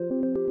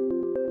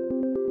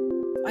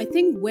I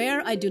think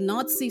where I do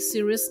not see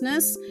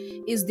seriousness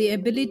is the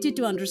ability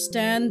to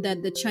understand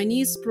that the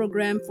Chinese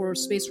program for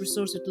space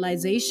resource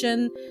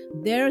utilization,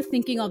 their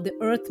thinking of the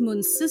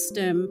Earth-Moon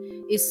system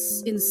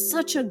is in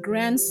such a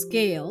grand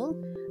scale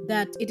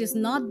that it is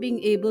not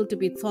being able to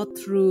be thought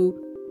through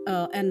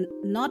and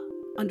not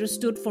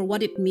understood for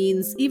what it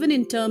means, even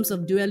in terms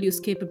of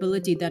dual-use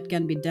capability that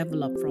can be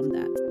developed from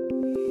that.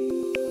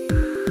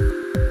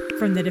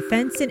 From the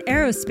Defense and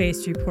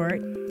Aerospace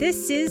Report,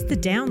 this is The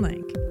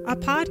Downlink, a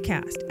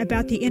podcast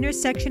about the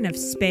intersection of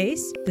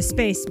space, the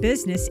space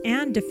business,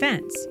 and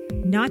defense.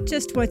 Not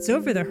just what's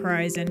over the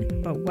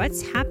horizon, but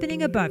what's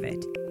happening above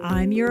it.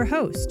 I'm your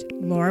host,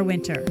 Laura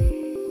Winter.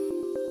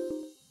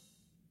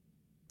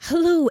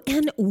 Hello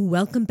and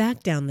welcome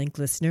back, Downlink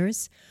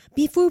listeners.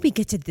 Before we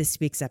get to this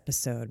week's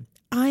episode,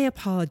 I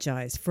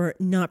apologize for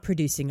not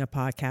producing a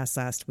podcast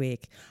last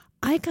week.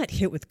 I got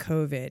hit with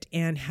COVID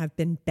and have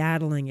been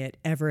battling it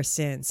ever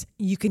since.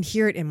 You can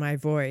hear it in my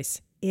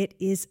voice. It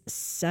is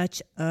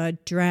such a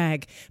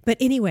drag. But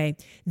anyway,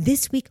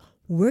 this week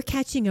we're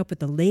catching up with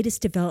the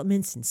latest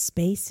developments in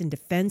space and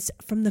defense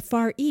from the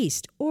Far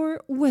East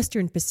or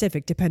Western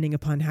Pacific, depending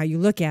upon how you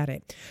look at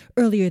it.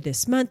 Earlier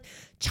this month,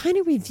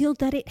 China revealed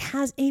that it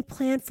has a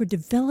plan for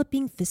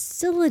developing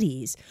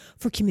facilities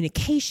for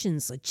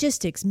communications,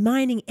 logistics,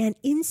 mining, and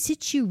in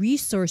situ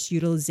resource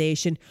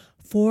utilization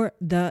for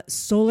the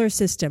solar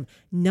system,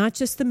 not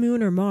just the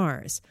moon or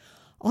Mars.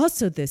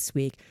 Also this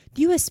week,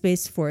 the U.S.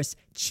 Space Force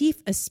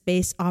Chief of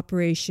Space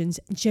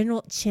Operations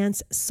General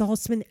Chance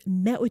Slatzman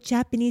met with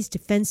Japanese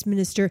Defense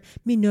Minister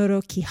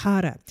Minoru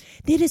Kihara.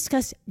 They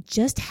discussed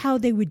just how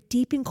they would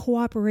deepen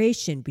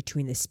cooperation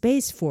between the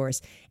Space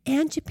Force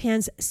and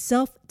Japan's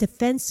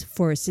Self-Defense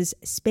Forces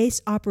Space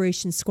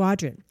Operations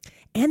Squadron.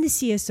 And the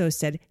CSO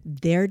said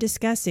they're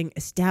discussing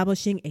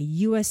establishing a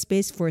U.S.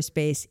 Space Force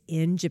base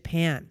in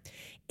Japan.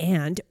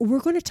 And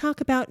we're going to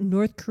talk about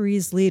North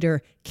Korea's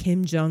leader,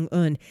 Kim Jong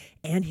Un,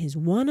 and his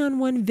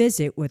one-on-one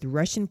visit with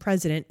Russian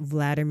President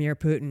Vladimir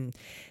Putin.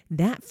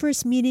 That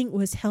first meeting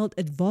was held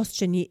at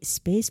Vostochny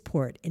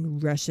Spaceport in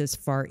Russia's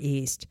Far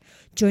East.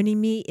 Joining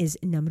me is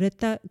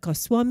Namrata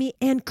Goswami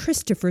and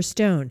Christopher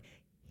Stone.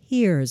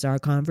 Here's our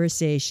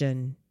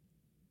conversation.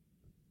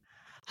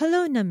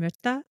 Hello,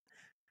 Namrata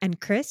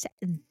and Chris.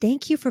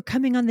 Thank you for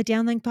coming on the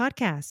Downlink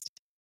podcast.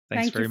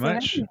 Thanks very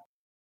much.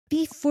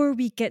 Before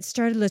we get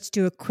started, let's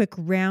do a quick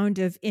round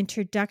of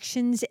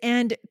introductions.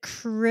 And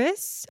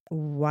Chris,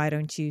 why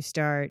don't you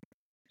start?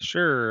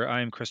 Sure.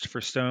 I'm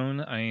Christopher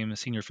Stone. I am a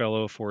senior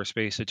fellow for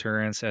space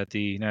deterrence at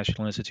the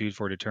National Institute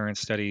for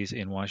Deterrence Studies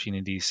in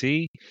Washington,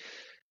 D.C.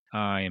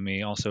 I am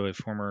also a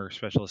former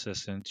special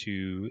assistant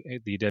to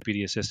the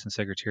Deputy Assistant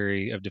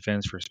Secretary of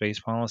Defense for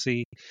Space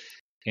Policy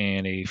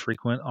and a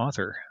frequent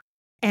author.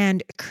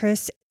 And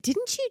Chris,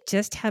 didn't you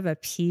just have a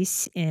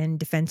piece in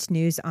Defense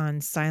News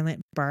on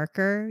Silent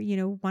Barker?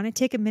 Want to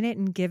take a minute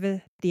and give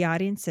the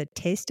audience a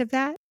taste of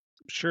that?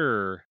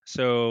 Sure.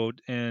 So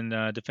in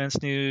Defense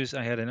News,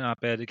 I had an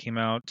op-ed that came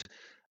out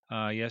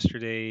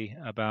yesterday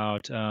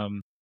about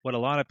what a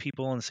lot of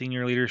people in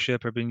senior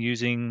leadership have been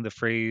using the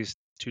phrase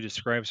to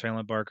describe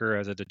Silent Barker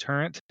as a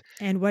deterrent.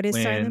 And what is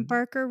Silent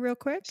Barker, real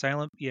quick?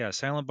 Silent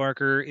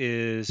Barker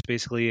is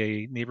basically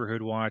a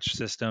neighborhood watch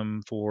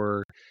system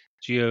for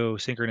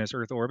geosynchronous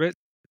Earth orbit.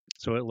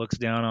 So it looks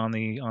down on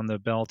the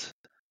belt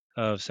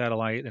of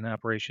satellite and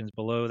operations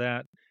below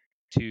that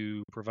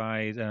to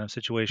provide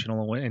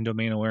situational and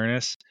domain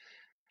awareness.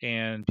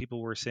 And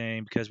people were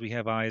saying, because we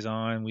have eyes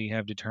on, we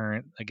have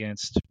deterrent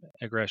against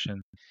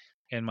aggression.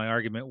 And my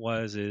argument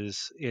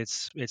is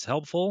it's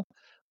helpful,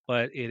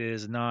 but it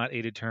is not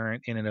a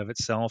deterrent in and of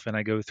itself. And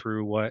I go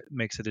through what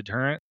makes a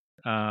deterrent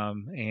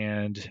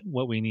and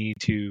what we need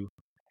to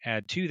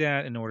add to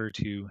that in order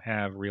to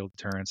have real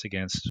deterrence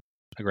against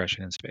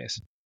aggression in space.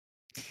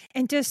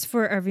 And just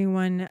for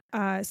everyone,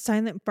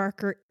 Silent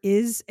Barker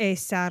is a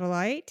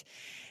satellite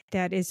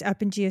that is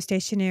up in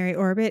geostationary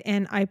orbit,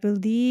 and I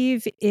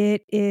believe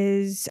it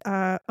is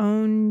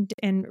owned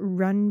and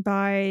run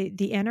by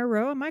the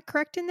NRO. Am I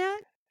correct in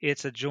that?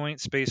 It's a joint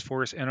Space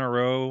Force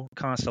NRO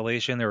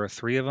constellation. There are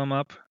 3 of them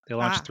up. They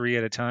launch 3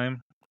 at a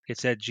time.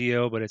 It's at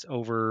GEO, but it's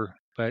over.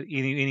 But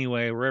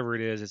anyway, wherever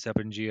it is, it's up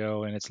in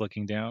GEO and it's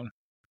looking down.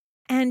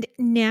 And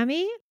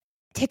Nami,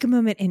 take a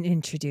moment and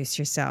introduce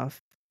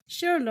yourself.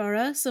 Sure,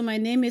 Laura. So my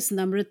name is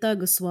Namrata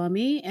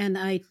Goswami, and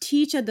I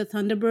teach at the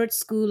Thunderbird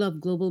School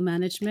of Global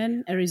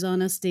Management,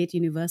 Arizona State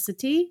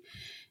University.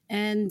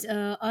 And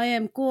I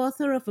am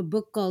co-author of a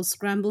book called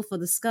Scramble for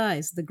the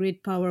Skies, the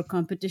Great Power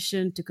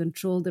Competition to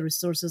Control the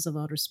Resources of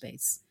Outer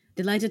Space.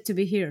 Delighted to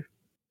be here.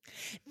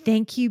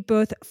 Thank you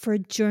both for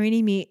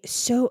joining me.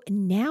 So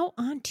now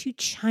on to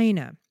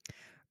China.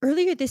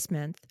 Earlier this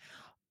month,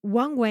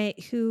 Wang Wei,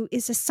 who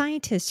is a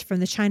scientist from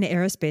the China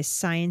Aerospace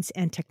Science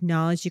and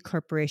Technology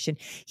Corporation,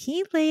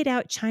 he laid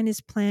out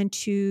China's plan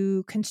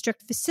to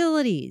construct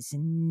facilities,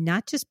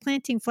 not just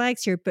planting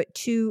flags here, but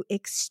to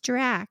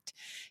extract,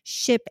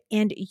 ship,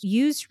 and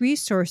use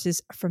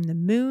resources from the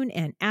moon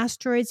and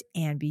asteroids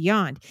and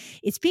beyond.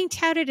 It's being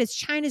touted as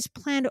China's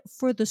plan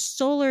for the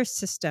solar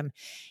system.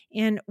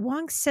 And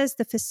Wang says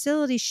the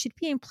facility should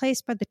be in place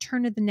by the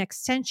turn of the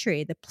next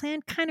century. The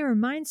plan kind of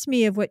reminds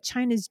me of what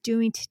China's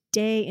doing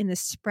today in the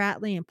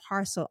Spratly and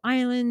Parcel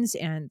Islands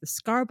and the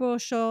Scarborough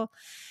Shoal.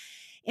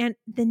 And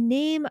the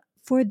name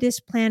for this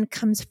plan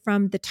comes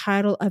from the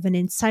title of an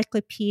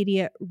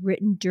encyclopedia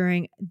written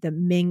during the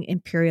Ming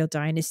Imperial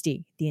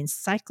Dynasty. The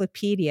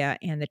encyclopedia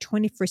and the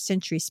 21st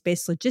Century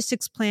Space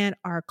Logistics Plan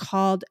are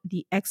called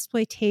The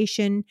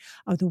Exploitation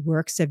of the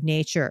Works of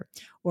Nature,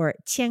 or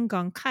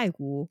Tiangong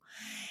Kaiwu.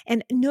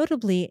 And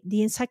notably,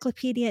 the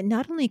encyclopedia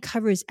not only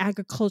covers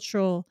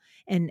agricultural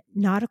and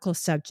nautical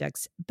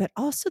subjects, but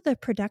also the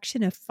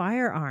production of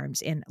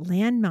firearms and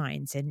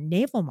landmines and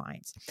naval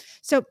mines.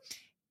 So,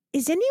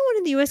 is anyone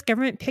in the U.S.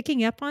 government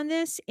picking up on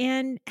this?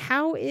 And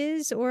how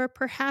is, or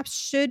perhaps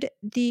should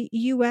the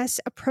U.S.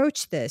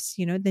 approach this?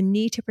 You know, the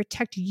need to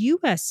protect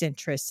U.S.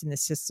 interests in the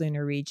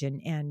cislunar region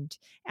and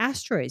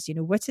asteroids. You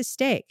know, what's at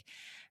stake?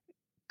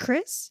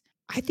 Chris,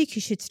 I think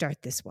you should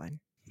start this one.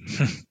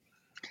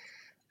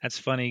 That's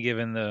funny,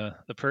 given the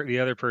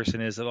other person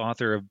is the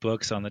author of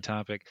books on the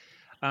topic.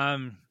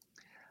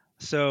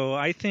 So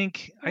I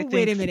think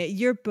wait a minute.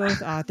 You're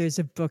both authors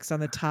of books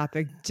on the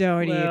topic.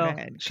 Don't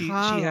even. She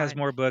has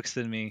more books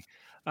than me.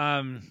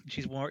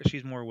 She's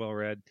more well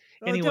read.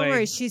 Anyway, don't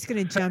worry. She's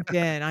going to jump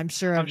in. I'm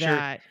sure of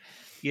that.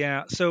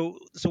 Yeah. So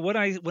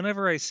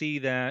whenever I see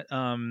that,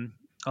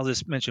 I'll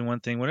just mention one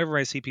thing. Whenever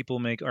I see people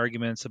make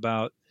arguments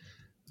about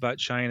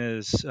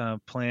China's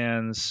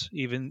plans,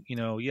 even,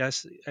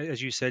 yes,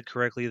 as you said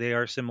correctly, they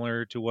are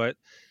similar to what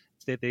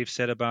they've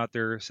said about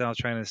their South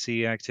China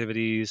Sea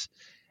activities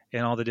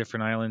and all the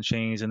different island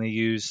chains. And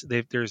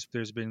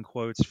there's been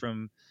quotes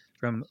from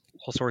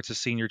all sorts of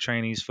senior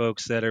Chinese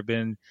folks that have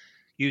been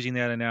using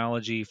that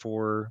analogy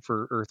for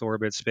Earth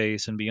orbit,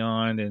 space, and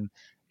beyond, and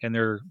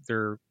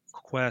their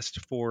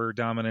quest for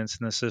dominance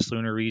in the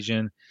cislunar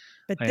region.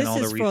 But this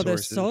is for the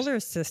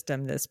solar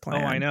system, this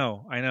plan.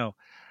 Oh, I know.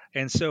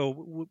 And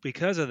so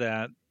because of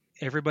that,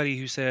 everybody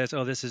who says,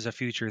 oh, this is a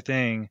future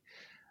thing,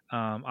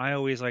 I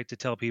always like to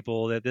tell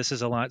people that this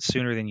is a lot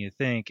sooner than you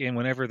think. And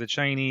whenever the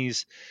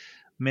Chinese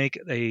make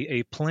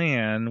a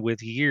plan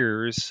with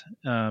years,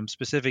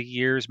 specific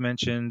years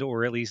mentioned,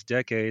 or at least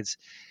decades,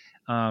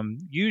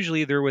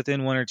 usually they're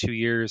within 1 or 2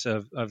 years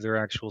of their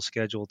actual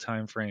scheduled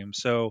time frame.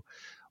 So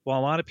while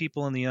a lot of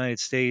people in the United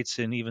States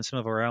and even some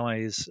of our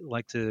allies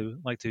like to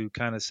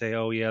kind of say,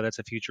 oh yeah, that's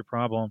a future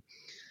problem,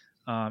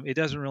 it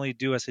doesn't really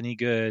do us any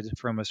good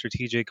from a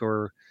strategic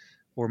or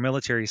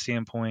military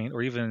standpoint,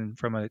 or even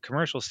from a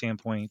commercial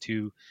standpoint,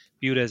 to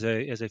view it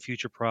as a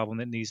future problem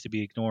that needs to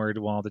be ignored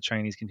while the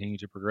Chinese continue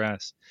to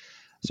progress.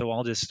 So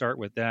I'll just start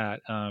with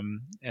that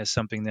as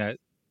something that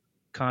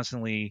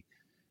constantly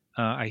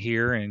I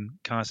hear and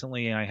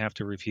constantly I have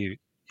to refute.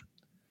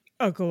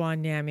 Oh, go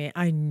on, Nami.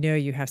 I know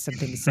you have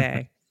something to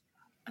say.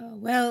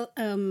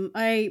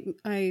 I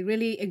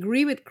really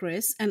agree with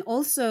Chris. And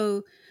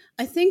also,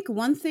 I think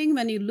one thing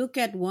when you look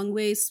at Wang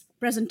Wei's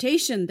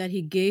presentation that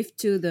he gave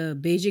to the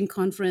Beijing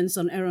Conference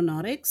on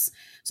Aeronautics.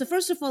 So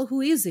first of all, who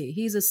is he?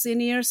 He's a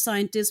senior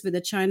scientist with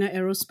the China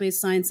Aerospace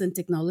Science and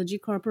Technology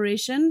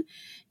Corporation.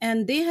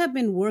 And they have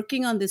been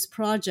working on this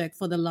project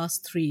for the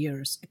last 3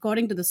 years,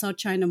 according to the South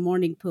China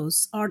Morning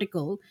Post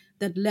article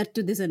that led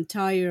to this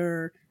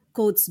entire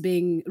quotes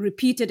being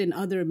repeated in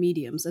other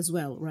mediums as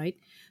well, right?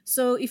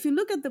 So if you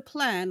look at the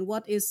plan,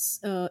 what is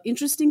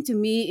interesting to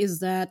me is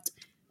that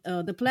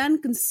the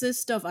plan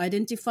consists of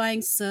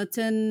identifying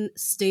certain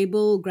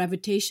stable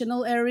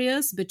gravitational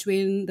areas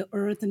between the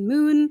Earth and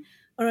Moon,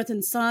 Earth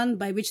and Sun,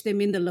 by which they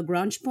mean the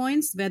Lagrange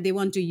points, where they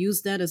want to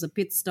use that as a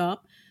pit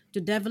stop to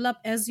develop,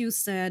 as you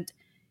said,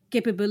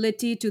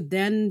 capability to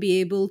then be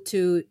able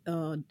to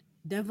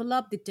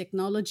develop the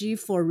technology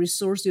for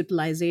resource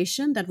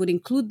utilization that would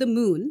include the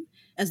Moon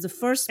as the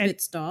first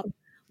pit stop.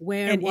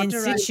 Where and in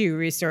situ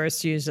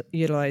resource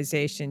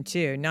utilization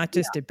too, not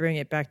just to bring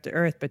it back to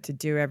Earth, but to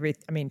do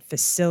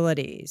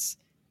facilities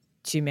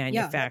to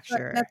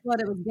manufacture. Yeah, that's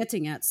what I was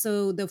getting at.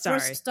 So the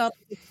first stop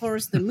is, of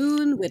course, the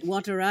Moon with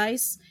water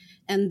ice.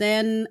 And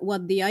then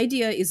what the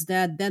idea is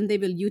that then they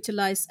will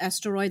utilize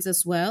asteroids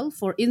as well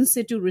for in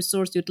situ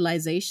resource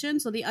utilization.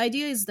 So the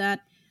idea is that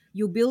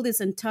you build this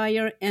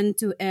entire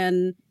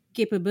end-to-end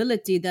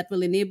capability that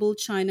will enable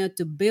China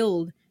to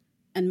build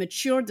and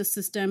mature the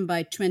system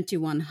by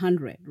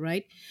 2100,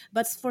 right?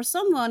 But for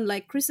someone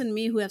like Chris and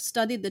me who have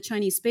studied the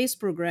Chinese space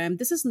program,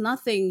 this is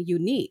nothing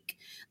unique.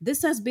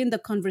 This has been the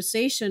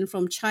conversation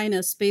from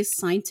China's space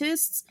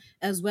scientists,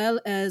 as well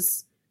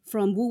as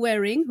from Wu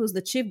Weiring, who's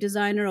the chief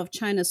designer of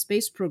China's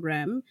space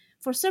program,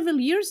 for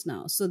several years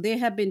now. So they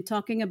have been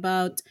talking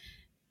about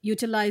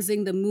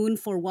utilizing the moon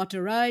for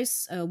water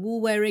ice. Wu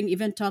Wearing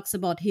even talks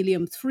about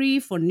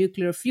helium-3 for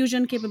nuclear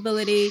fusion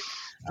capability.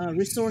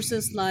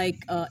 Resources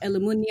like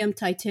aluminum,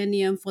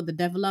 titanium for the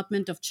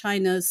development of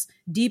China's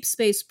deep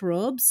space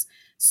probes.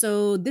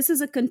 So, this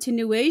is a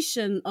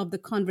continuation of the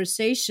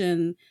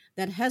conversation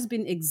that has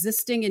been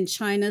existing in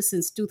China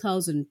since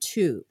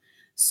 2002.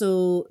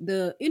 So,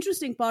 the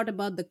interesting part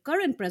about the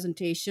current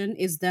presentation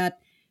is that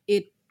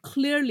it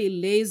clearly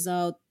lays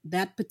out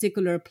that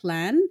particular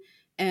plan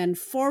and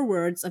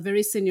forwards a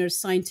very senior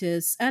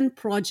scientists and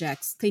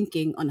projects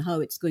thinking on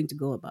how it's going to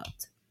go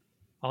about.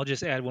 I'll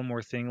just add one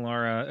more thing,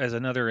 Laura, as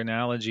another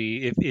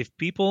analogy. If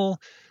people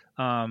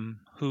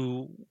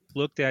who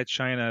looked at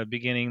China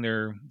beginning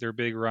their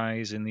big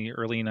rise in the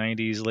early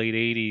 90s, late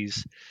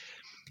 80s,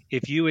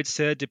 if you had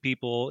said to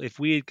people, if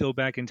we had go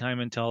back in time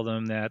and tell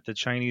them that the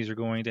Chinese are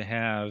going to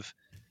have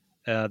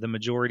the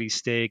majority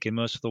stake in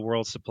most of the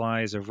world's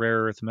supplies of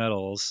rare earth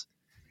metals,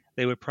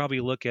 they would probably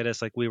look at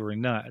us like we were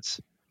nuts.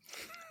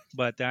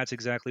 But that's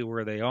exactly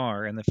where they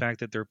are. And the fact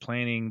that they're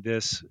planning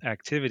this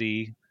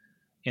activity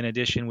in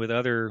addition with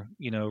other,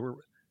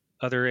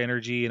 other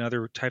energy and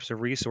other types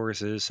of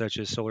resources, such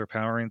as solar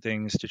power and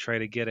things, to try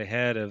to get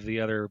ahead of the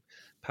other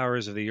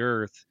powers of the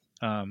earth,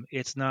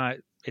 it's not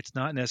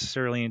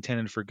necessarily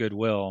intended for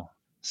goodwill.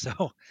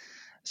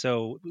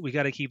 So we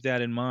got to keep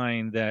that in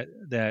mind.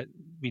 That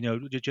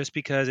just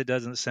because it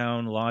doesn't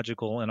sound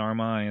logical in our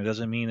mind,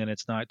 doesn't mean that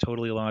it's not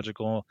totally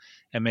logical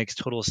and makes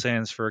total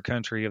sense for a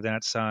country of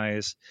that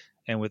size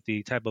and with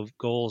the type of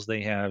goals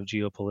they have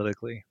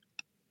geopolitically.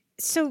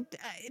 So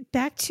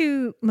back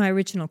to my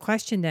original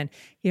question then,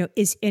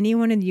 is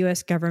anyone in the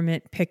U.S.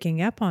 government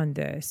picking up on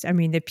this? I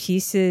mean, the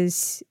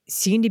pieces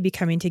seem to be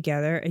coming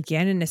together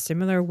again in a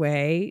similar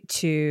way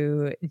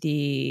to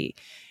the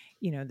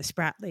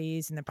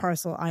Spratlys and the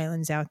Parcel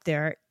Islands out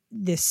there.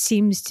 This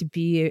seems to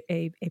be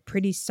a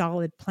pretty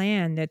solid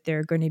plan that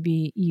they're going to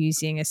be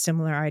using a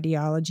similar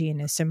ideology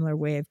and a similar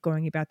way of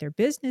going about their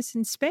business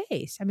in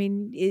space. I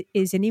mean,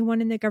 is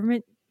anyone in the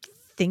government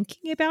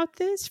thinking about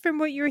this from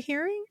what you're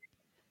hearing?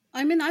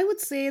 I mean, I would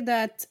say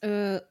that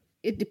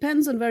it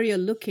depends on where you're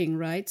looking,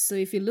 right? So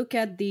if you look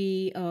at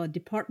the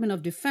Department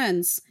of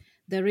Defense,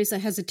 there is a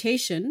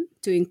hesitation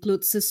to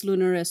include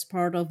cislunar as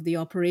part of the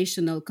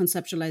operational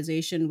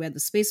conceptualization where the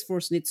Space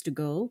Force needs to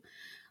go.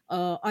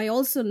 I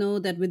also know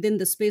that within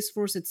the Space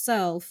Force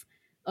itself,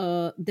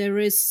 there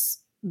is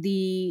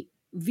the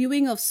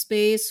viewing of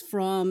space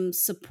from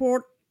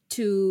support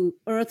to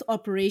Earth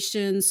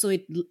operations, so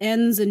it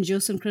ends in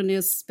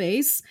geosynchronous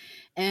space.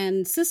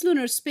 And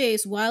cislunar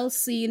space, while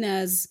seen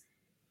as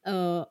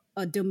a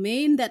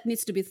domain that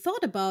needs to be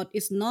thought about,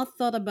 is not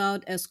thought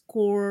about as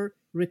core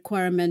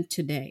requirement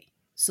today.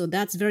 So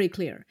that's very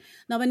clear.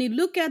 Now, when you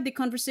look at the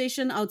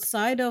conversation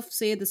outside of,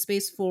 say, the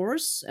Space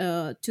Force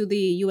to the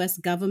US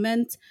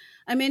government,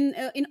 I mean,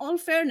 in all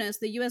fairness,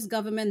 the US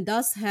government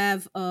does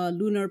have a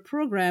lunar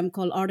program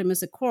called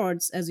Artemis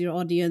Accords, as your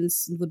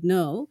audience would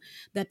know,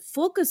 that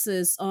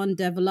focuses on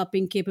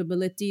developing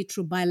capability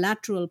through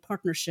bilateral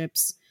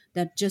partnerships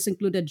that just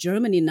included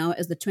Germany now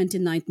as the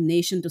 29th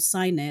nation to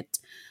sign it.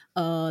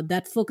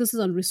 That focuses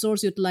on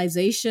resource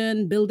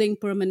utilization, building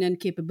permanent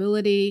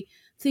capability,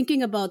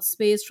 thinking about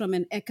space from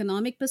an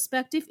economic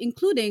perspective,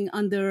 including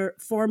under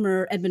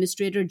former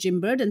administrator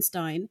Jim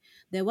Burdenstein,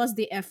 there was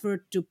the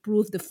effort to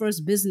prove the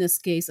first business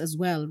case as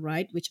well,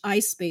 right? Which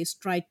iSpace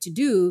tried to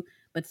do,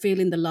 but failed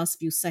in the last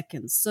few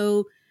seconds.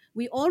 So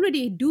we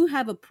already do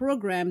have a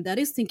program that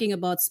is thinking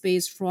about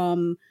space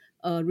from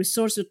a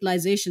resource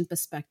utilization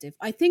perspective.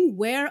 I think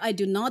where I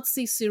do not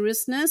see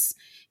seriousness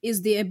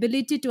is the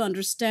ability to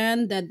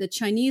understand that the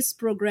Chinese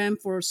program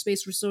for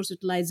space resource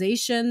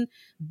utilization,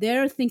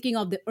 their thinking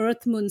of the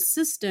Earth-Moon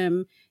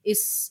system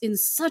is in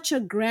such a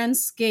grand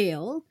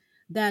scale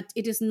that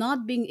it is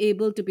not being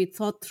able to be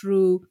thought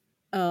through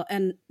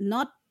and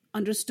not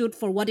understood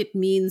for what it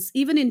means,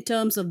 even in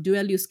terms of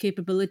dual use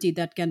capability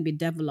that can be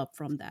developed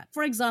from that.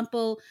 For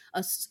example, a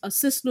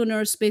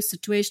cislunar space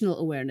situational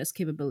awareness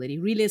capability,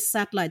 relay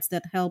satellites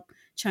that help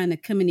China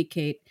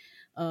communicate.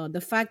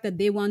 The fact that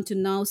they want to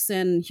now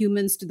send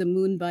humans to the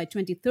moon by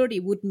 2030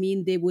 would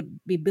mean they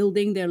would be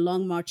building their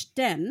Long March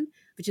 10,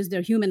 which is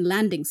their human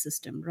landing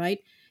system, right?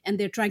 And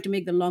they're trying to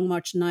make the Long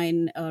March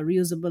 9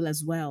 reusable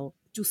as well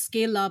to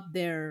scale up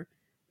their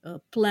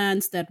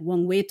plans that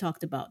Wang Wei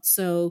talked about.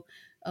 So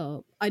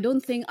I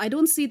don't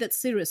see that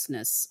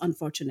seriousness,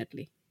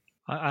 unfortunately.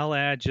 I'll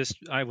add just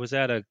I was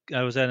at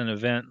an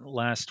event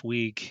last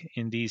week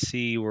in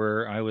DC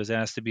where I was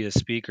asked to be a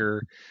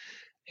speaker,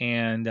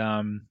 and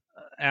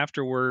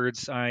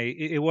afterwards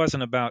it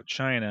wasn't about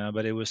China,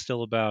 but it was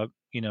still about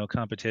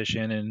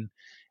competition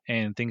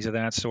and things of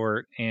that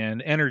sort,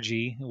 and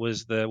energy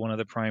was the one of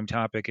the prime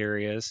topic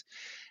areas.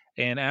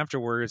 And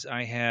afterwards,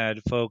 I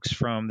had folks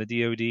from the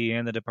DoD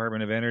and the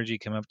Department of Energy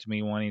come up to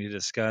me wanting to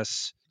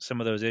discuss some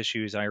of those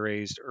issues I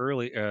raised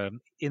early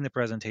in the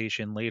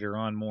presentation later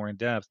on more in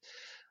depth.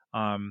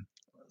 Um,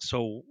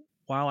 so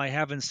while I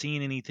haven't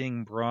seen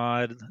anything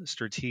broad,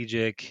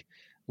 strategic,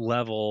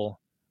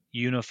 level,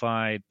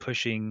 unified,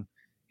 pushing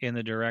in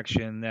the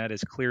direction that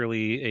is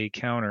clearly a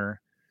counter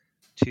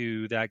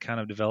to that kind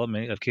of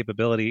development of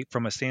capability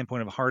from a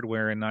standpoint of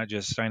hardware and not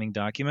just signing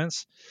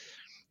documents.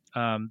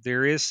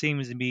 There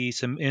seems to be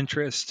some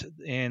interest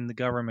in the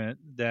government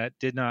that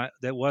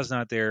was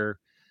not there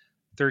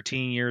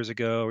 13 years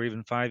ago or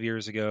even 5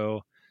 years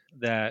ago,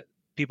 that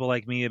people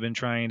like me have been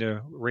trying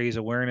to raise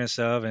awareness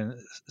of, and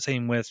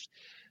same with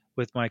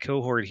my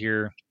cohort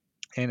here.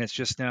 And it's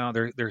just now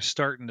they're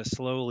starting to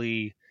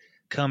slowly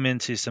come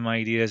into some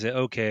ideas that,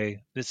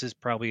 okay, this is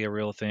probably a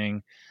real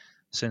thing,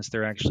 since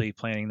they're actually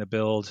planning to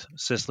build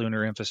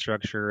cislunar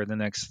infrastructure in the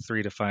next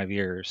 3 to 5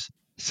 years.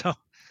 So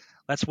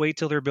let's wait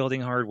till they're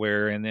building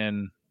hardware, and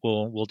then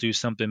we'll do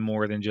something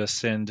more than just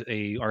send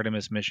a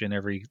Artemis mission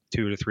every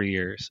 2 to 3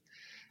 years.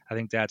 I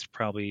think that's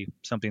probably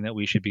something that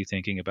we should be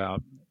thinking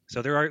about.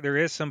 So there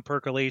is some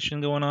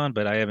percolation going on,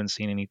 but I haven't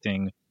seen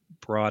anything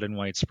broad and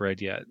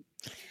widespread yet.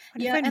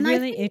 What I find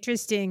really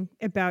interesting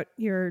about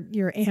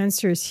your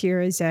answers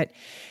here is that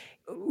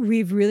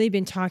we've really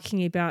been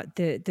talking about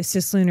the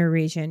cislunar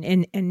region,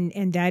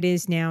 and that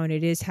is now, and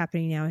it is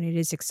happening now, and it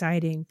is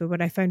exciting. But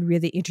what I find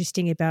really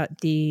interesting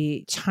about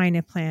the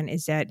China plan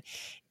is that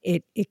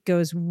it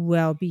goes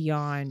well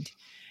beyond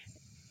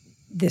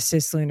the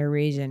cislunar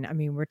region. I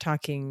mean, we're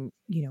talking,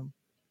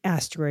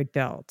 asteroid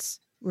belts.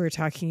 We're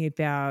talking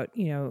about,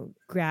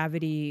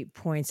 gravity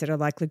points that are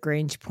like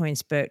Lagrange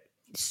points, but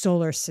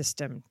solar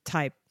system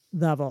type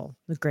level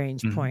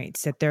Lagrange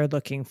points that they're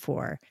looking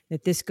for.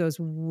 That this goes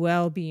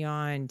well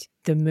beyond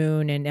the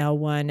moon and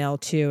L1,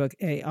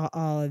 L2,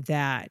 all of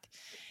that.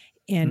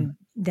 And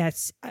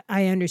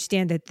I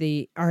understand that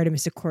the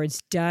Artemis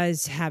Accords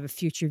does have a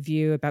future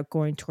view about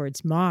going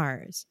towards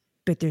Mars,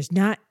 but there's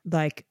not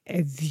like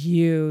a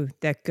view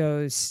that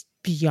goes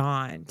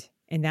beyond.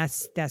 And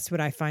that's what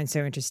I find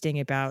so interesting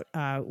about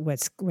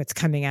what's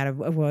coming out of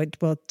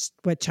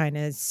what China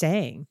is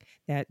saying,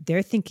 that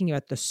they're thinking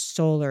about the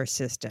solar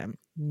system,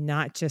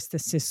 not just the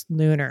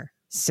cislunar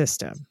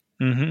system.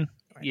 Mm-hmm.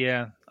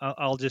 Yeah,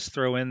 I'll just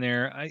throw in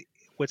there.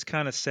 What's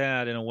kind of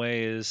sad in a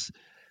way is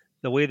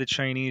the way the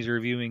Chinese are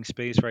viewing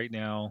space right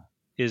now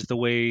is the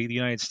way the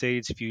United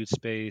States viewed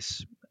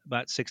space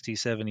about 60,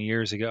 70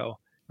 years ago,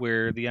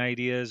 where the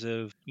ideas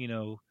of,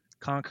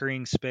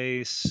 conquering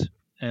space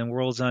and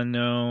worlds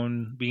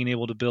unknown, being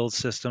able to build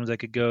systems that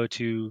could go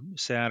to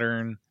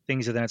Saturn,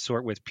 things of that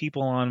sort with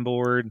people on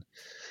board,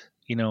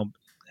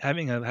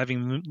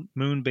 having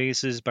moon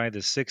bases by the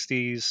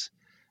 60s,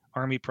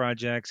 Army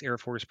projects, Air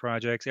Force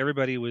projects.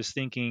 Everybody was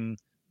thinking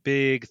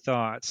big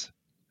thoughts.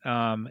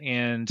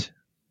 And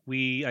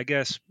I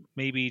guess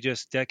maybe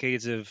just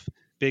decades of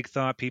big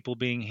thought people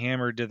being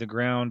hammered to the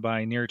ground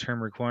by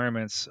near-term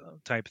requirements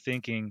type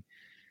thinking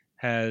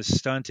has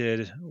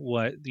stunted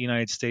what the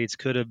United States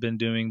could have been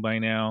doing by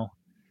now.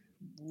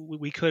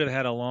 We could have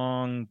had a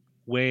long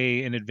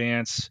way in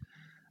advance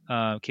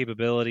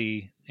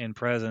capability and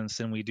presence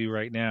than we do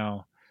right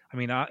now. I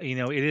mean,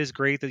 it is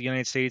great that the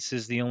United States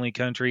is the only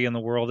country in the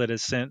world that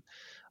has sent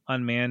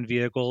unmanned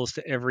vehicles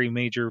to every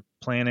major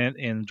planet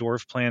and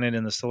dwarf planet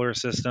in the solar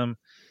system,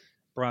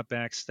 brought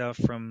back stuff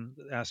from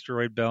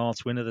asteroid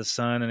belts, went to the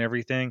sun and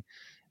everything,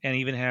 and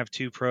even have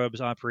 2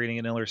 probes operating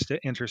in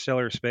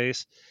interstellar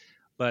space.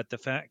 But the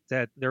fact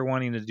that they're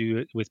wanting to do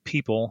it with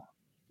people,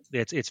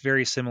 it's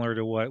very similar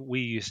to what we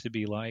used to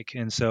be like.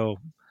 And so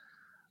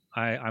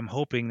I'm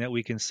hoping that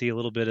we can see a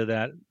little bit of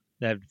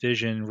that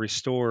vision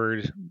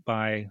restored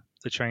by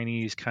the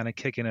Chinese kind of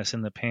kicking us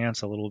in the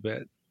pants a little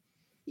bit.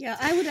 Yeah,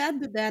 I would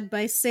add to that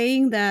by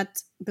saying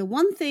that the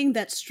one thing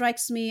that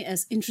strikes me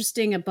as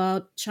interesting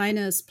about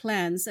China's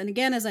plans, and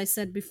again, as I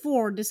said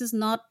before, this is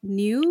not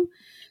new,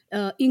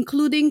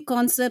 including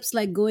concepts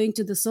like going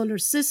to the solar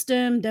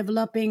system,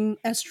 developing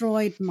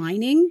asteroid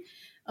mining.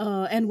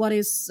 And what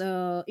is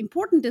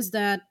important is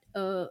that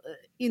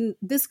in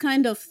this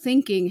kind of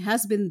thinking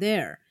has been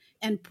there,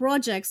 and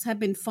projects have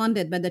been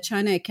funded by the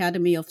China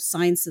Academy of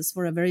Sciences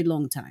for a very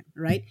long time,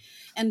 right?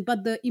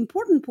 But the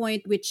important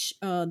point, which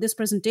this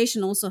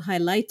presentation also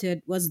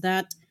highlighted, was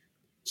that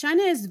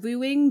China is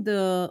viewing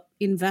the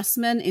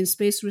investment in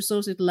space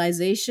resource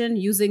utilization,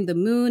 using the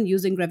moon,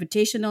 using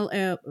gravitational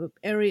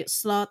area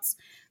slots,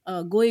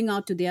 going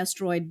out to the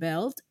asteroid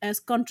belt, as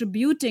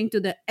contributing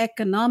to the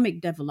economic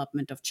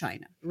development of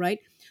China, right?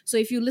 So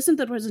if you listen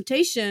to the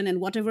presentation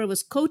and whatever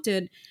was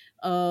quoted,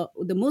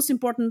 the most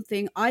important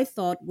thing I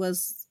thought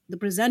was the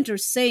presenter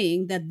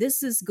saying that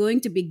this is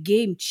going to be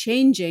game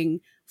changing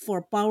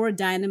for power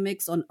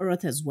dynamics on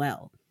Earth as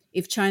well,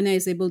 if China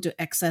is able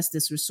to access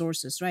these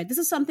resources, right? This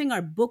is something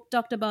our book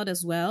talked about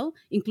as well,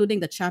 including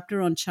the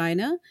chapter on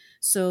China.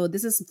 So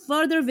this is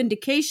further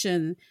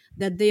vindication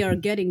that they are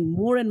getting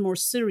more and more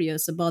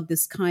serious about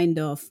this kind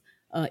of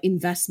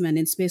investment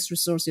in space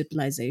resource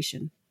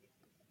utilization.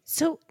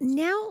 So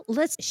now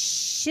let's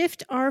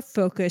shift our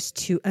focus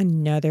to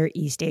another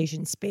East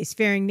Asian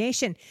spacefaring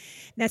nation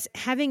that's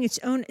having its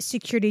own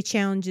security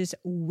challenges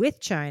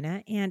with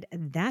China, and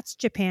that's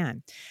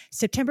Japan.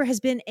 September has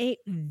been a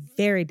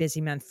very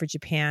busy month for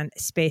Japan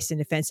space and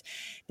defense.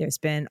 There's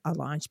been a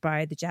launch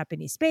by the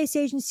Japanese Space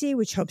Agency,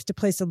 which hopes to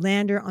place a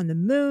lander on the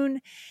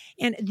moon.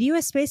 And the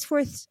U.S. Space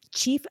Force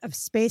Chief of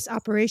Space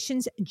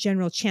Operations,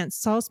 General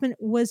Chance Saltzman,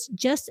 was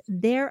just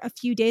there a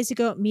few days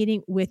ago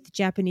meeting with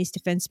Japanese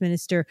Defense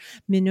Minister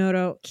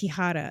Minoru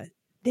Kihara.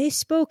 They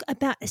spoke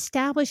about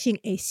establishing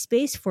a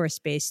Space Force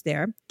base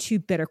there to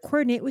better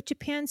coordinate with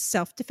Japan's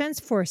self-defense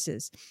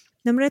forces.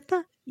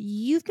 Namrata,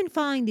 you've been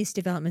following these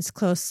developments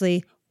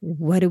closely.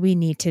 What do we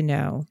need to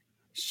know?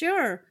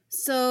 Sure.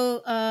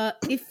 So,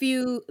 if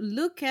you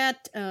look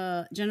at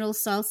General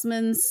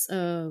Salzman's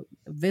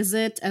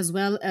visit, as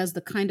well as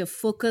the kind of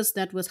focus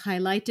that was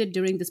highlighted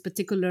during this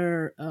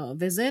particular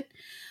visit,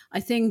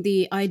 I think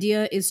the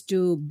idea is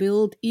to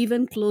build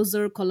even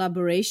closer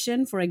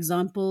collaboration, for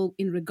example,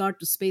 in regard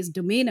to space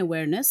domain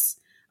awareness,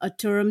 a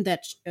term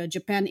that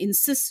Japan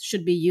insists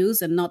should be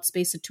used and not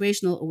space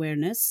situational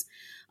awareness.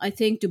 I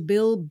think to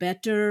build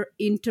better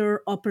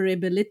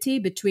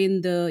interoperability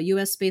between the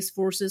US Space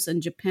Forces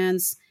and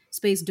Japan's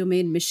Space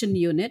Domain Mission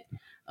Unit.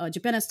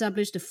 Japan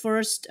established the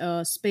first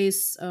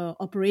space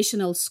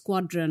operational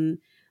squadron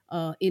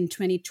in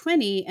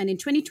 2020. And in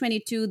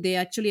 2022, they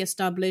actually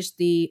established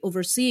the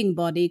overseeing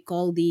body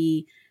called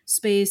the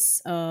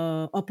Space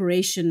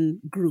Operation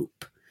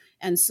Group.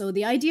 And so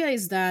the idea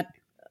is that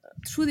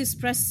through this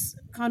press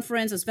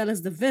conference as well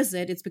as the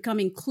visit, it's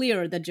becoming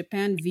clear that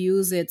Japan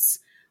views its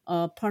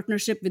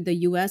partnership with the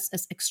US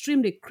as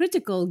extremely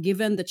critical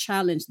given the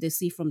challenge they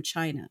see from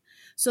China.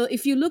 So,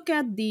 if you look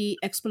at the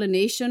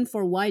explanation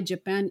for why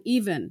Japan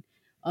even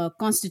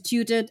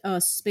constituted a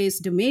space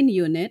domain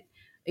unit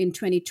in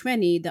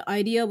 2020, the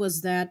idea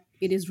was that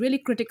it is really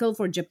critical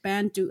for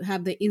Japan to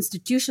have the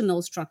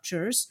institutional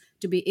structures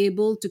to be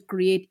able to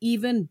create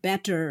even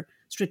better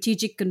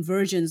strategic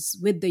convergence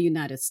with the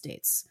United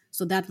States.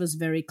 So that was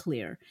very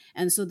clear.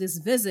 And so this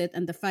visit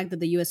and the fact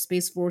that the US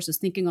Space Force is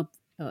thinking of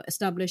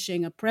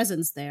establishing a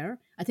presence there.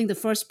 I think the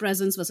first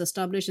presence was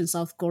established in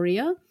South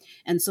Korea.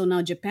 And so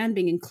now Japan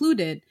being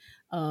included,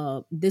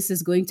 this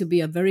is going to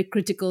be a very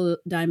critical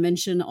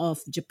dimension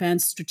of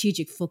Japan's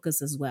strategic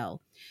focus as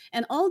well.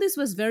 And all this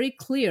was very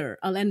clear.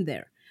 I'll end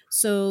there.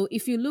 So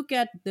if you look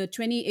at the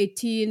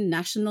 2018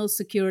 National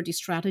Security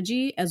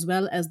Strategy, as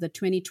well as the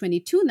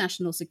 2022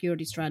 National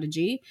Security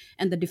Strategy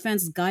and the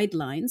defense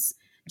guidelines,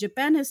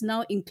 Japan has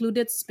now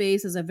included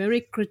space as a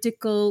very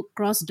critical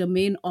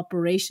cross-domain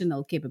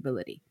operational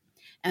capability.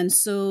 And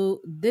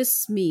so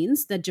this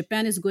means that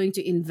Japan is going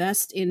to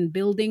invest in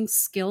building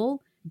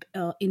skill,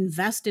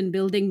 invest in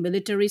building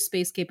military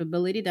space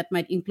capability that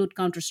might include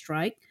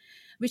counterstrike,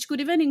 which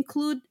could even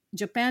include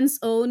Japan's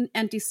own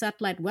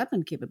anti-satellite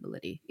weapon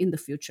capability in the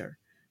future.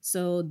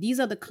 So these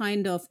are the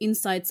kind of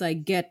insights I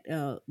get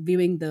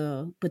viewing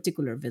the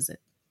particular visit.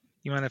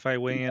 You mind if I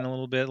weigh in a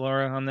little bit,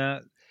 Laura, on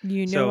that?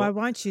 You know So I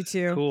want you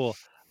to. cool.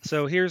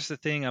 So here's the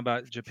thing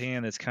about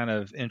Japan that's kind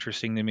of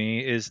interesting to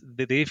me is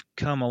that they've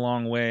come a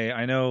long way.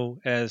 I know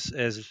as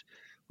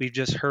we've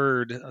just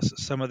heard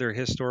some of their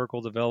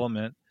historical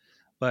development,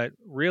 but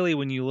really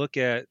when you look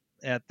at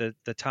the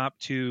top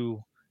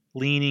two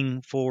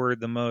leaning forward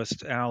the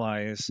most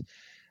allies,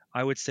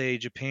 I would say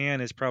Japan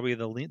is probably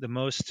the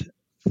most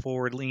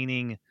forward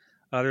leaning,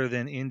 other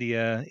than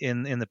India,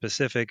 in the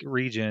Pacific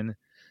region.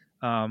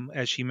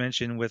 As she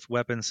mentioned, with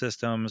weapon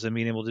systems and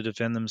being able to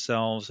defend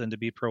themselves and to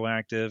be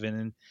proactive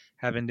and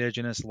have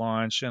indigenous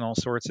launch and all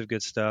sorts of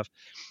good stuff.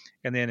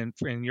 And then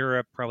in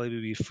Europe, probably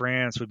would be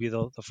France would be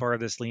the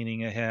farthest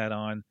leaning ahead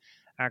on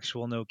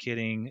actual, no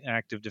kidding,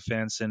 active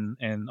defense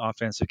and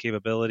offensive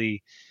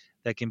capability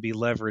that can be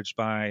leveraged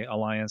by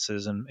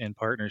alliances and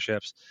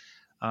partnerships.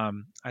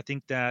 I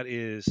think that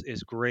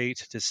is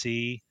great to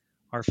see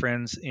our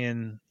friends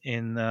in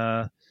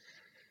that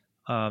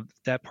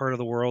part of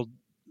the world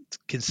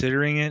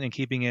considering it and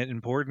keeping it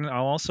important.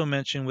 I'll also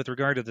mention with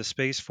regard to the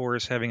Space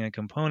Force having a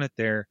component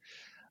there,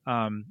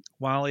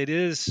 while it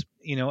is,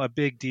 a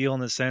big deal in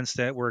the sense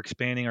that we're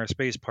expanding our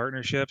space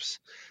partnerships,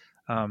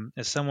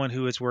 as someone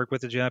who has worked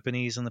with the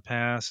Japanese in the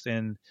past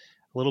and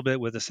a little bit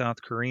with the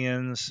South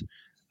Koreans,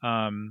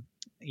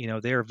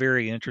 they are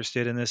very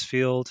interested in this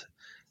field.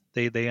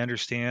 They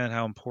understand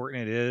how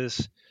important it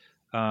is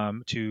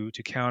to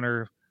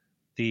counter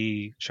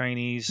the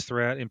Chinese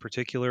threat in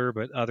particular,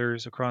 but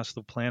others across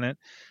the planet,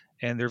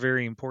 and they're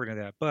very important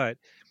to that. But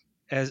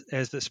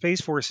as the Space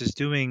Force is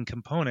doing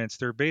components,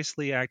 they're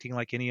basically acting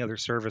like any other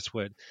service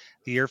would.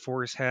 The Air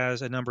Force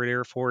has a numbered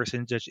Air Force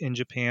in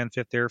Japan,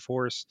 5th Air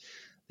Force.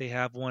 They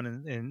have one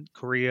in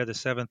Korea, the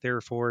 7th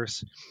Air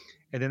Force,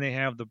 and then they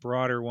have the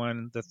broader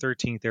one, the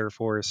 13th Air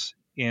Force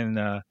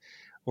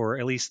or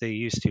at least they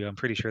used to. I'm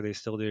pretty sure they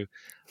still do.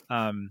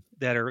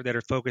 That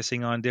are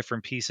focusing on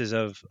different pieces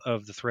of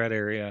the threat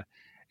area.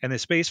 And the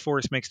Space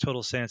Force makes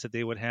total sense that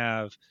they would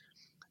have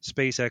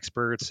space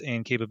experts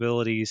and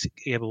capabilities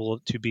able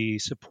to be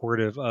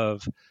supportive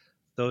of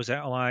those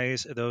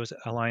allies, those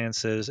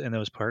alliances, and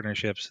those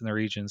partnerships in the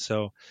region.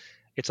 So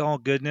it's all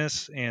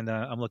goodness, and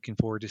I'm looking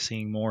forward to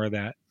seeing more of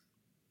that.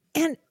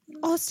 And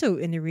also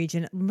in the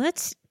region,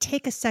 let's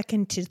take a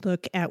second to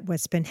look at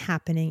what's been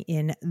happening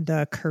in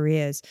the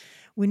Koreas.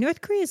 When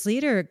North Korea's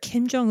leader,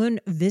 Kim Jong Un,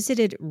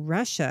 visited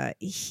Russia,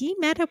 he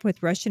met up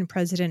with Russian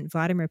President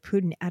Vladimir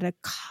Putin at a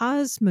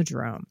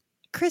cosmodrome.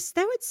 Chris,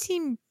 that would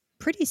seem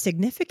pretty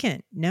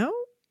significant, no?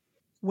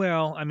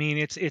 Well, I mean,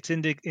 it's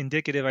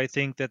indicative. I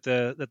think that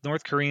the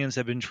North Koreans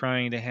have been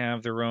trying to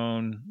have their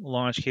own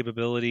launch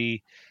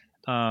capability,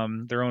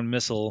 their own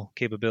missile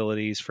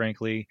capabilities,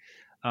 frankly,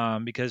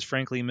 because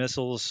frankly,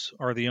 missiles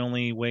are the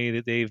only way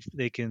that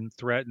they can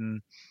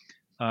threaten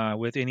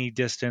with any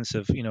distance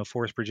of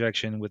force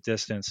projection with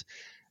distance.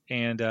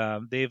 And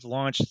they've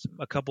launched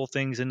a couple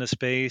things into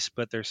space,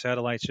 but their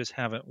satellites just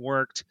haven't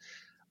worked.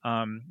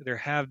 There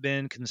have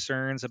been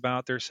concerns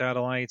about their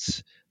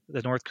satellites,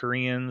 the North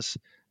Koreans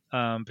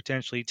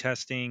potentially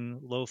testing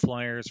low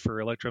flyers for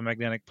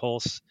electromagnetic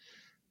pulse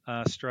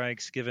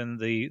strikes, given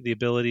the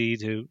ability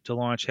to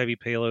launch heavy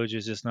payloads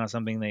is just not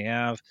something they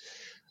have.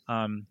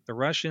 The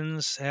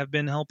Russians have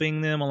been helping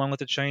them along with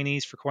the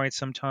Chinese for quite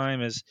some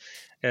time, as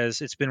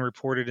it's been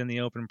reported in the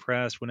open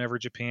press. Whenever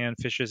Japan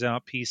fishes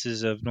out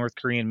pieces of North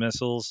Korean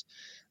missiles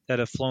that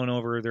have flown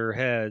over their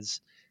heads,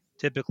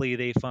 typically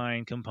they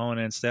find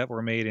components that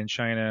were made in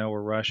China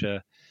or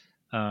Russia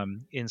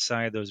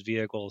inside those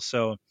vehicles.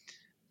 So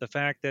the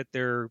fact that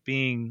they're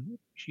being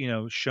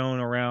shown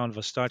around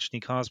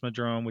Vostochny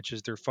Cosmodrome, which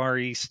is their Far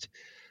East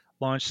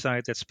launch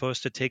site that's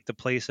supposed to take the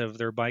place of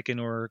their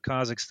Baikonur,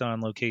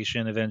 Kazakhstan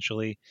location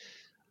eventually,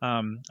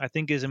 I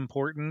think is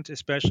important,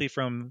 especially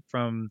from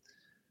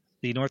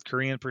the North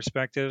Korean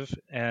perspective,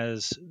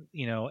 as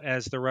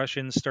as the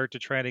Russians start to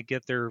try to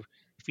get their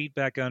feet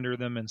back under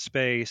them in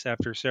space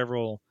after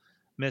several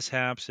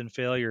mishaps and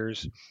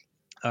failures.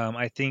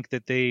 I think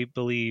that they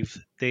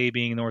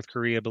being North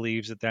Korea,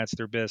 believes that that's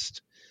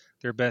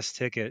their best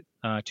ticket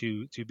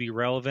to be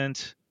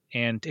relevant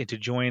and to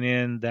join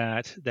in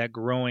that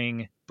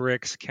growing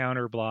BRICS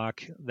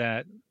counterblock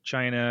that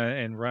China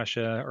and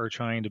Russia are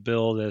trying to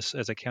build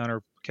as a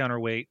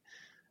counterweight,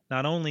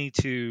 not only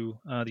to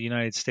the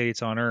United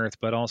States on Earth,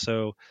 but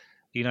also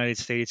the United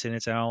States and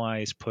its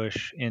allies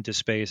push into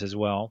space as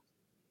well.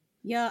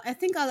 Yeah, I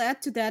think I'll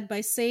add to that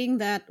by saying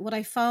that what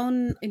I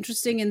found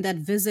interesting in that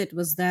visit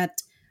was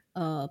that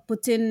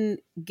Putin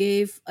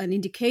gave an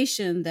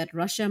indication that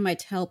Russia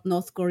might help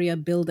North Korea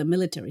build a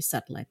military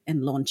satellite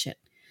and launch it.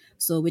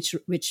 So, which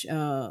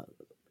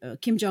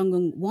Kim Jong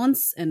Un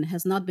wants and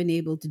has not been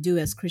able to do,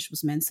 as Krish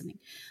was mentioning.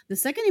 The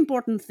second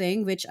important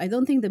thing, which I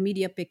don't think the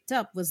media picked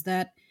up, was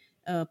that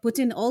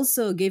Putin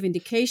also gave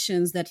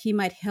indications that he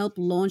might help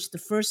launch the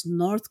first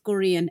North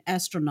Korean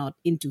astronaut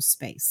into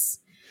space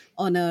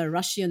on a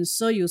Russian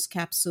Soyuz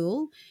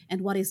capsule.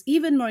 And what is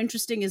even more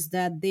interesting is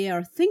that they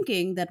are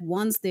thinking that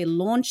once they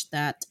launch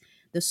that,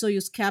 the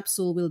Soyuz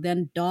capsule will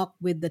then dock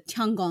with the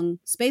Tiangong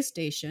space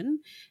station,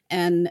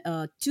 and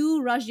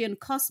two Russian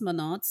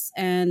cosmonauts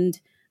and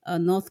a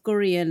North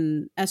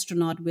Korean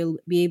astronaut will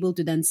be able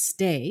to then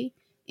stay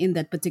in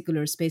that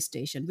particular space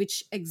station,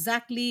 which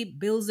exactly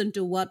builds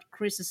into what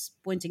Chris is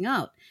pointing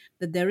out,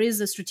 that there is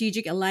a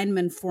strategic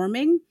alignment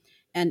forming.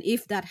 And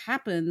if that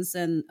happens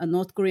and a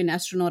North Korean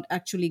astronaut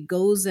actually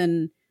goes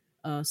and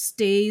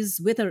stays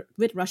with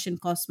Russian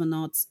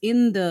cosmonauts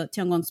in the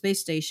Tiangong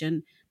space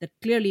station, that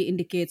clearly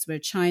indicates where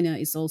China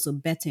is also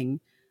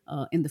betting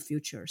in the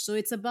future. So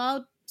it's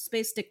about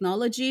space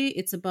technology.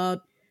 It's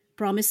about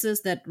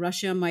promises that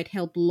Russia might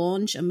help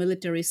launch a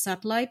military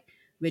satellite,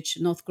 which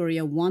North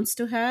Korea wants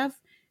to have.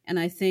 And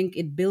I think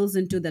it builds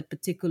into that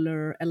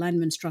particular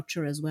alignment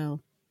structure as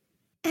well.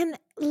 And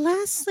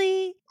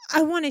lastly,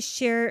 I want to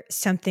share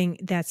something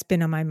that's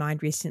been on my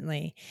mind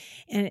recently.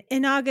 And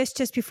in August,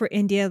 just before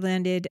India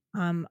landed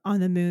on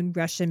the moon,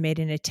 Russia made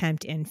an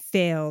attempt and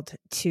failed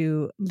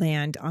to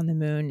land on the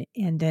moon.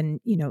 And then,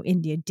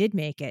 India did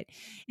make it.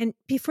 And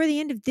before the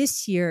end of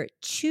this year,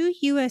 two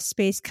U.S.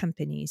 space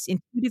companies,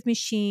 Intuitive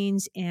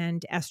Machines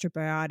and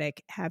Astrobiotic,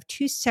 have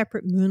two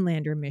separate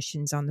moonlander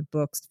missions on the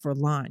books for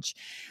launch.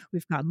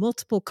 We've got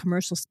multiple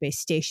commercial space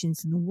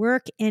stations in the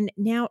work, and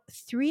now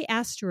 3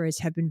 asteroids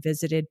have been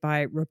visited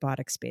by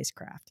robotic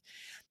spacecraft.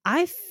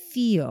 I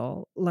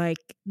feel like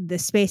the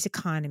space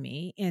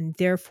economy and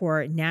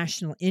therefore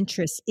national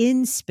interests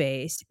in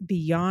space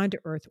beyond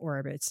Earth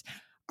orbits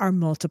are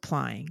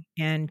multiplying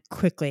and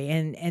quickly.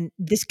 And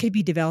this could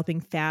be developing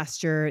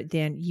faster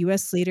than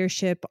U.S.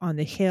 leadership on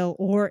the Hill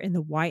or in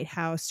the White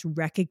House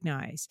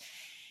recognize.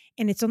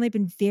 And it's only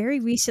been very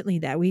recently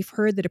that we've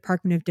heard the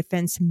Department of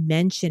Defense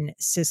mention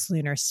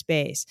cislunar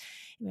space.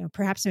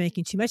 Perhaps I'm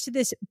making too much of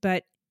this,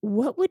 but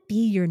what would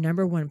be your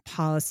number one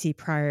policy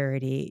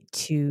priority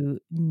to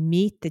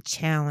meet the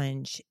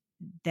challenge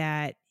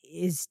that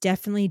is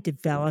definitely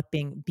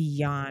developing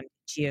beyond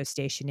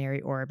geostationary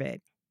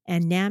orbit?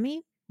 And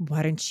Nami,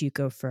 why don't you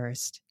go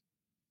first?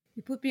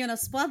 You put me on a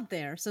spot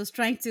there. So I was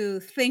trying to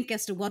think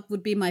as to what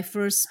would be my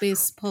first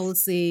space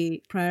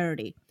policy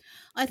priority.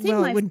 I think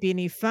Well, it my wouldn't be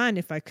any fun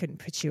if I couldn't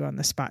put you on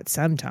the spot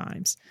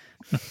sometimes.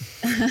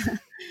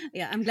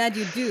 yeah, I'm glad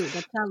you do.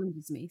 That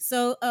challenges me.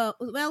 So,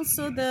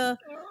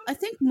 I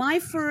think my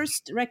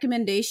first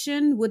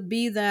recommendation would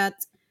be that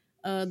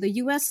the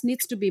U.S.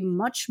 needs to be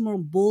much more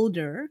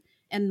bolder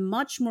and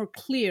much more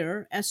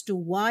clear as to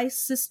why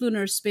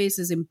cislunar space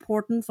is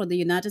important for the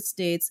United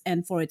States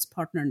and for its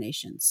partner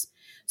nations.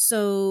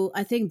 So,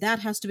 I think that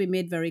has to be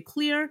made very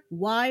clear.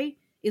 Why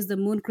is the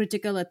moon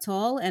critical at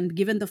all? And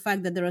given the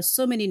fact that there are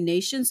so many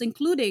nations,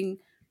 including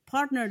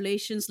partner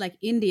nations like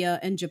India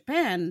and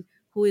Japan,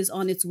 who is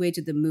on its way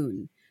to the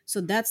moon. So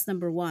that's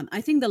number one.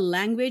 I think the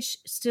language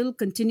still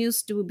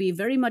continues to be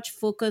very much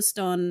focused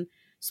on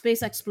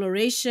space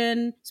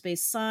exploration,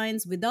 space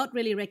science, without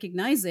really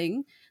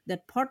recognizing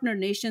that partner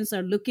nations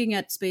are looking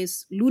at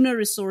space lunar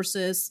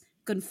resources,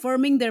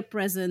 confirming their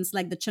presence,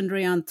 like the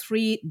Chandrayaan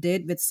 3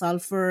 did with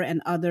sulfur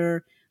and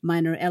other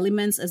minor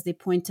elements, as they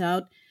point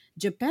out.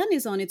 Japan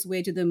is on its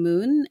way to the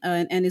moon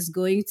and is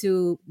going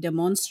to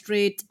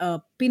demonstrate a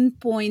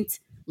pinpoint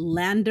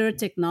lander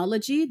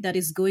technology that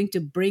is going to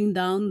bring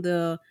down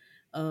the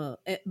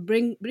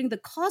bring the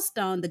cost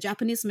down. The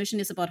Japanese mission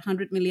is about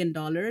 $100 million,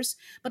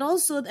 but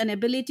also an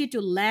ability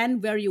to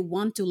land where you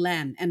want to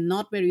land and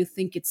not where you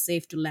think it's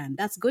safe to land.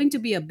 That's going to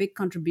be a big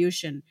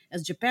contribution,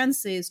 as Japan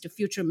says, to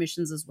future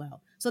missions as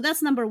well. So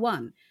that's number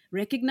one,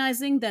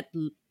 recognizing that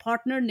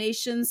partner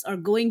nations are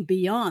going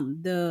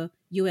beyond the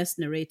US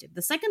narrative.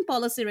 The second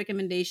policy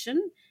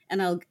recommendation,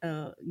 and I'll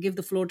give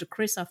the floor to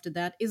Chris after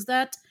that, is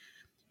that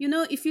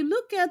if you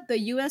look at the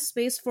US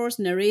Space Force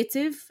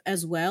narrative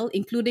as well,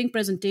 including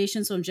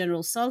presentations from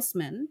General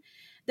Saltzman,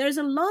 there's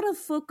a lot of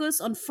focus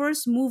on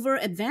first mover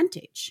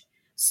advantage.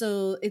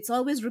 So it's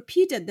always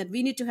repeated that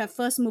we need to have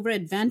first mover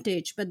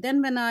advantage. But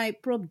then when I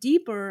probe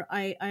deeper,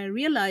 I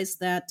realized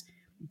that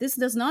this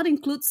does not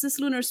include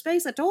cislunar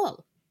space at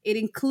all. It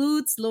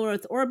includes low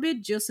Earth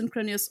orbit,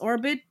 geosynchronous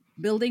orbit,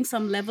 building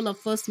some level of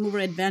first mover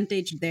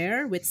advantage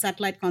there with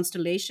satellite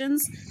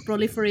constellations,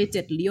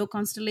 proliferated LEO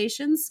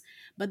constellations.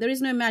 But there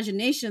is no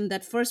imagination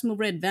that first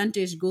mover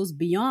advantage goes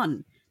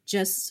beyond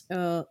just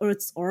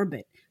Earth's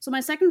orbit. So, my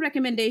second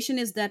recommendation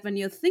is that when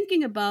you're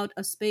thinking about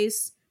a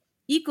space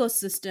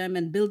ecosystem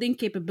and building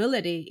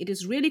capability, it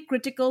is really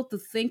critical to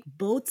think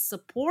both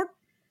support,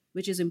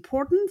 which is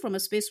important from a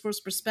Space Force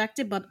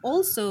perspective, but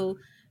also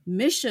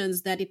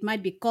missions that it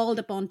might be called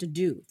upon to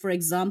do. For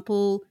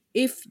example,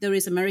 if there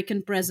is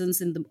American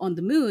presence on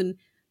the moon,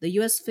 the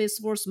US Space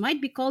Force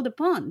might be called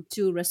upon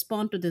to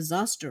respond to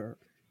disaster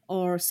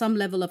or some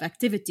level of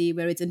activity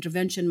where its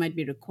intervention might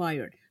be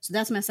required. So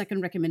that's my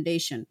second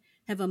recommendation.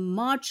 Have a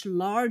much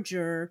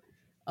larger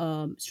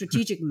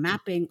strategic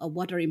mapping of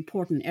what are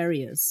important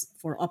areas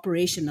for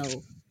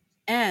operational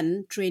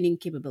and training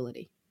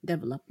capability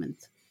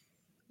development.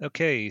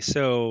 Okay,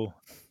 so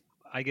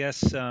I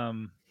guess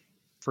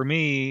for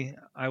me,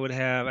 I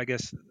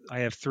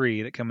have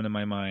three that come into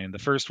my mind. The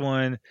first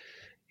one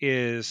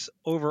is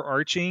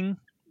overarching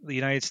the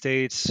United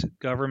States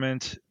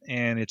government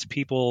and its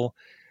people.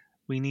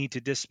 We need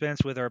to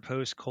dispense with our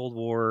post Cold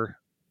War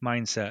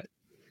mindset.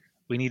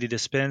 We need to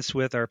dispense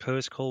with our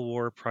post Cold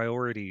War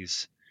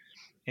priorities.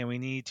 And we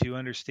need to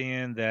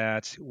understand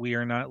that we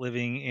are not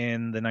living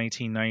in the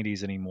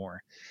 1990s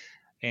anymore.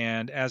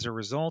 And as a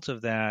result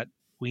of that,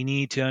 we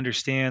need to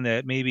understand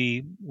that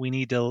maybe we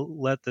need to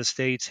let the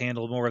states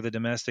handle more of the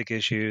domestic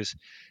issues,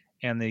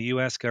 and the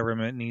U.S.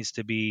 government needs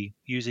to be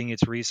using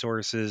its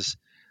resources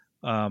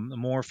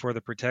more for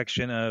the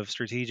protection of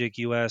strategic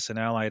U.S. and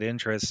allied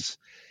interests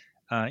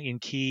in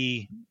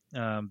key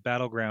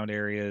battleground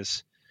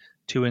areas,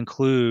 to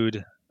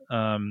include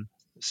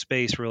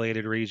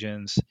space-related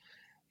regions.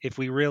 If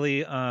we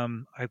really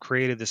have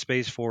created the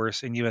Space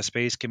Force and U.S.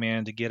 Space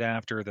Command to get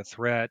after the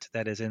threat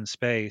that is in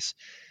space,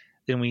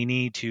 then we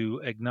need to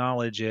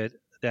acknowledge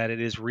that it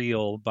is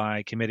real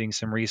by committing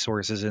some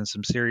resources and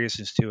some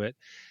seriousness to it.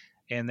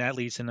 And that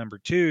leads to number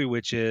two,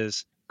 which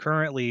is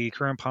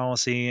current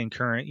policy and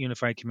current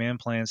unified command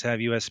plans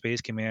have U.S. Space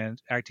Command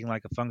acting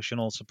like a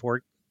functional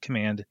support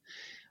command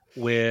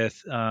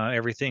with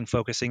everything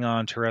focusing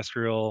on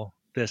terrestrial,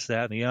 this,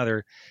 that, and the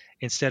other,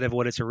 instead of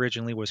what it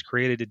originally was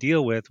created to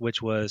deal with,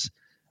 which was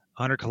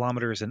 100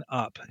 kilometers and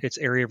up. Its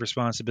area of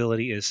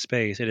responsibility is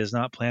space. It is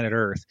not planet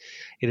Earth.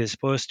 It is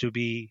supposed to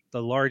be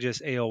the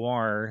largest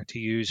AOR, to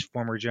use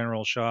former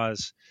General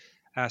Shaw's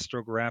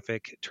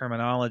astrographic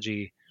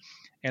terminology.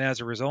 And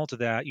as a result of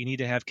that, you need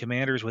to have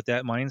commanders with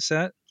that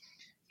mindset.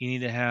 You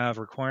need to have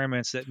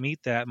requirements that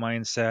meet that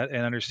mindset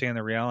and understand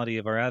the reality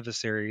of our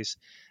adversaries,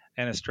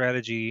 and a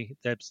strategy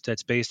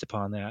that's based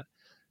upon that.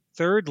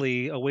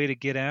 Thirdly, a way to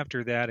get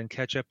after that and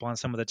catch up on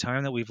some of the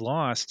time that we've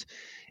lost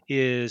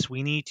is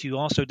we need to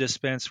also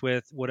dispense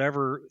with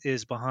whatever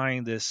is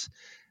behind this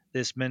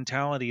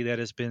mentality that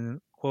has been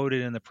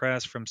quoted in the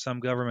press from some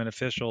government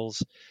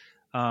officials,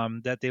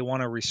 that they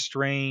want to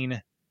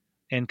restrain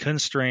and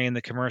constrain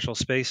the commercial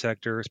space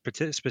sector,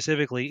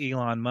 specifically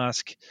Elon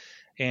Musk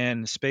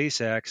and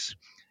SpaceX.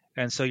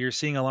 And so you're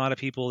seeing a lot of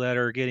people that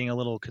are getting a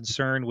little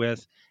concerned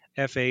with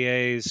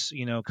FAA's,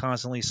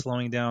 constantly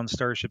slowing down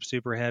Starship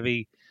Super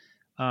Heavy,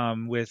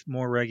 with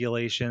more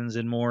regulations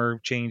and more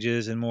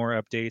changes and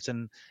more updates,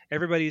 and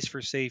everybody's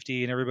for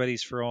safety and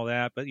everybody's for all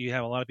that. But you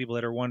have a lot of people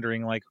that are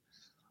wondering, like,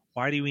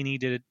 why do we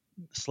need to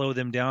slow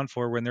them down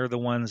for when they're the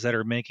ones that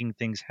are making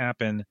things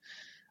happen?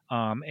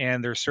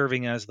 And they're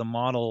serving as the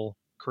model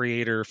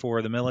creator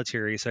for the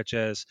military, such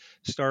as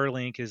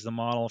Starlink is the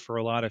model for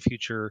a lot of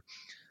future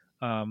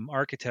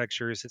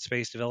architectures that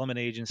Space Development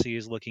Agency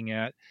is looking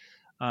at,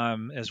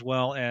 as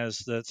well as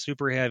the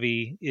Super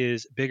Heavy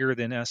is bigger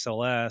than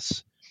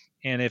SLS.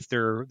 And if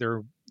their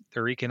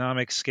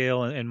economic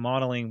scale and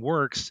modeling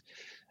works,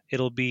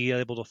 it'll be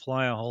able to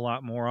fly a whole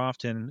lot more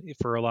often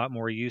for a lot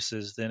more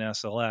uses than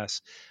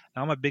SLS.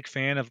 Now, I'm a big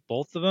fan of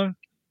both of them,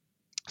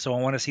 so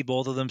I want to see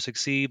both of them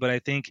succeed. But I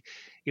think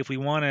if we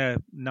want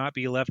to not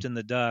be left in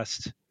the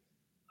dust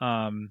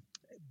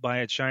by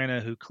a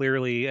China who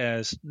clearly,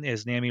 as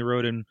Nami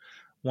wrote in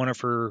one of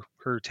her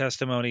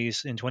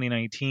testimonies in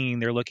 2019,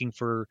 they're looking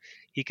for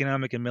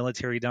economic and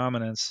military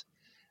dominance.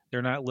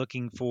 They're not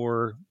looking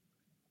for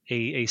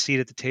a seat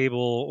at the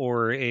table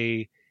or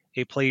a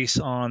place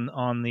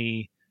on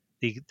the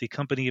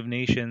company of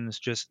nations,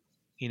 just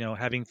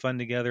having fun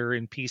together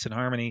in peace and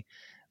harmony.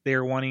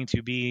 They're wanting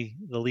to be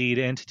the lead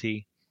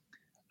entity.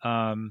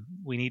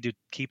 We need to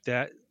keep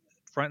that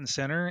front and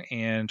center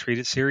and treat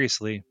it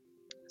seriously.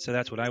 So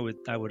that's what I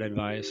would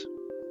advise.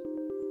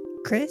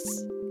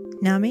 Chris,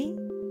 Nami,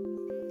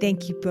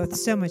 thank you both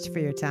so much for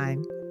your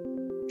time.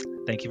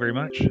 Thank you very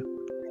much.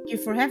 Thank you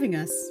for having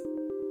us.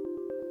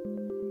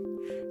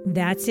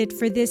 That's it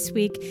for this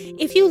week.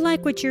 If you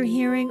like what you're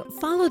hearing,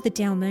 follow the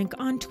Downlink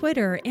on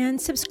Twitter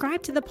and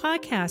subscribe to the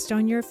podcast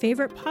on your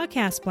favorite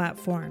podcast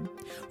platform.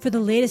 For the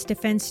latest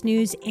defense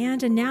news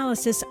and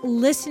analysis,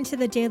 listen to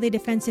the Daily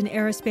Defense and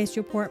Aerospace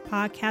Report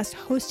podcast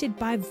hosted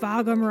by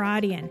Vago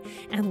Muradian,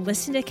 and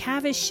listen to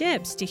Kavish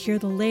Ships to hear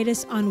the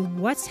latest on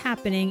what's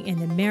happening in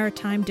the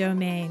maritime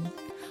domain.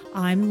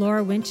 I'm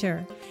Laura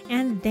Winter,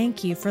 and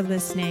thank you for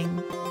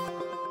listening.